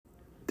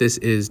This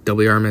is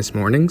WRMS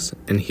Mornings,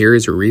 and here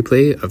is a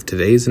replay of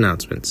today's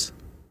announcements.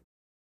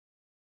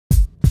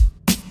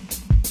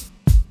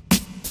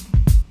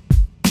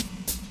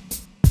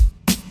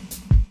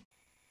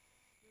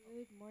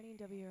 Good morning,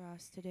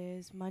 WRS. Today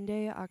is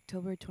Monday,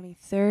 October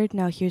 23rd.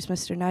 Now here's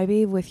Mr.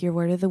 Nyby with your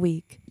word of the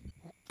week.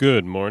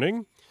 Good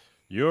morning.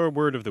 Your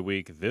word of the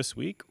week this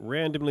week,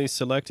 randomly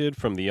selected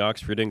from the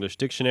Oxford English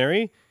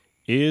Dictionary,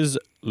 is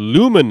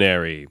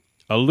luminary.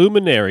 A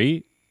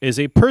luminary is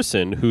a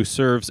person who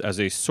serves as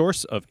a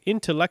source of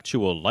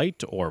intellectual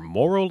light or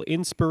moral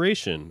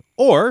inspiration,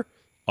 or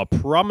a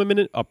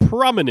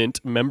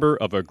prominent member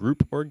of a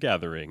group or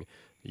gathering.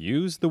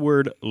 Use the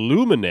word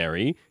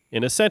luminary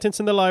in a sentence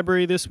in the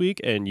library this week,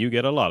 and you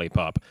get a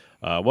lollipop.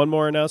 One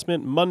more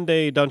announcement.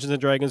 Monday, Dungeons &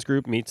 Dragons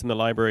group meets in the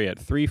library at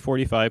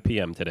 3:45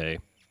 p.m. today.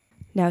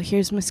 Now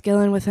here's Miss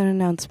Gillen with an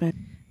announcement.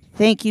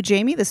 Thank you,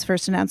 Jamie. This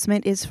first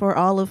announcement is for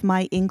all of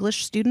my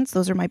English students.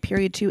 Those are my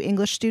Period 2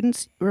 English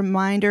students.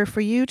 Reminder for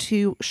you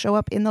to show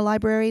up in the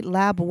library,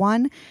 Lab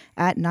 1,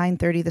 at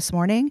 9:30 this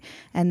morning.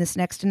 And this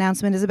next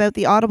announcement is about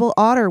the Audible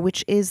Otter,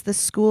 which is the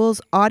school's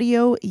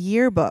audio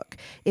yearbook.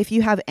 If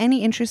you have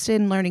any interest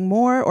in learning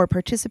more or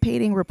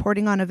participating,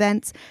 reporting on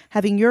events,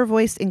 having your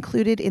voice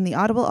included in the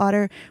Audible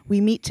Otter, we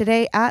meet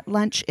today at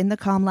lunch in the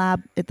Comm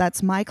Lab.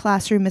 That's my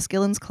classroom, Miss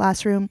Gillen's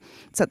classroom.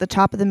 It's at the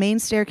top of the main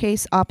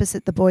staircase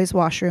opposite the boys'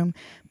 washroom.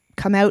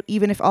 Come out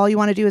even if all you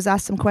want to do is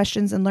ask some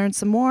questions and learn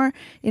some more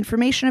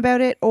information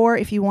about it, or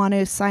if you want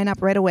to sign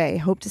up right away.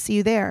 Hope to see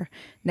you there.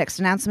 Next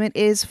announcement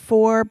is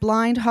for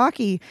blind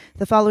hockey.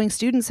 The following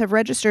students have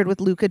registered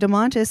with Luca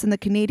DeMontis in the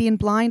Canadian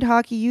Blind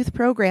Hockey Youth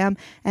Program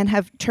and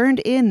have turned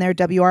in their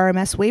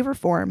WRMS waiver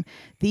form.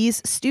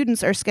 These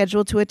students are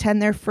scheduled to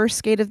attend their first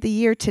skate of the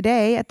year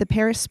today at the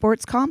Paris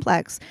Sports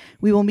Complex.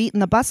 We will meet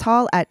in the bus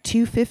hall at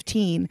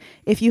 2:15.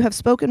 If you have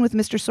spoken with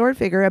Mr.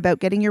 Swordfinger about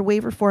getting your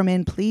waiver form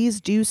in, please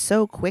do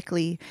so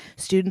quickly.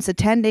 Students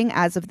attending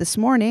as of this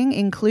morning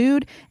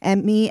include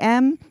Emmy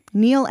M.,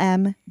 Neil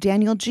M.,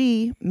 Daniel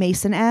G.,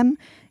 Mason M.,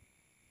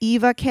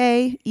 Eva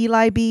K.,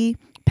 Eli B.,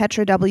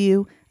 Petra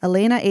W.,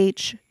 Elena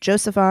H.,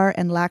 Joseph R.,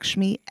 and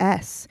Lakshmi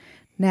S.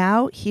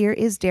 Now, here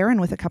is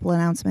Darren with a couple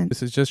announcements.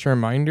 This is just a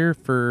reminder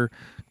for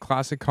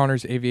Classic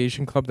Connors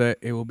Aviation Club that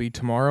it will be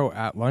tomorrow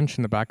at lunch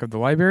in the back of the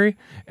library.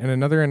 And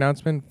another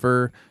announcement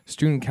for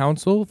Student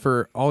Council.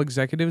 For all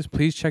executives,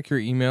 please check your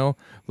email.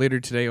 Later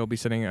today, I'll be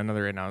sending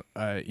another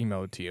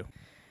email to you.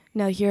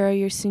 Now here are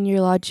your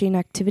senior lodging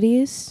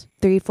activities.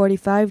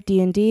 3:45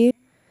 D&D,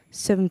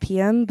 7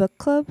 p.m. book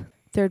club,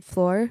 3rd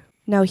floor.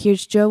 Now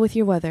here's Joe with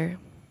your weather.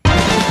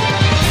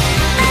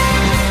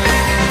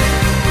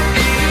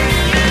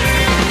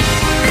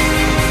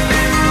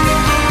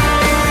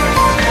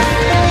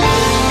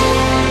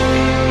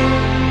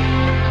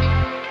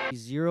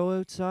 Zero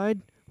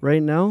outside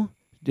right now,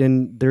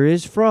 and there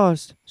is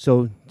frost,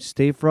 so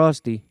stay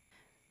frosty.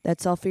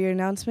 That's all for your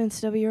announcements,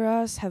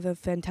 WRS. Have a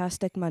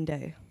fantastic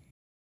Monday.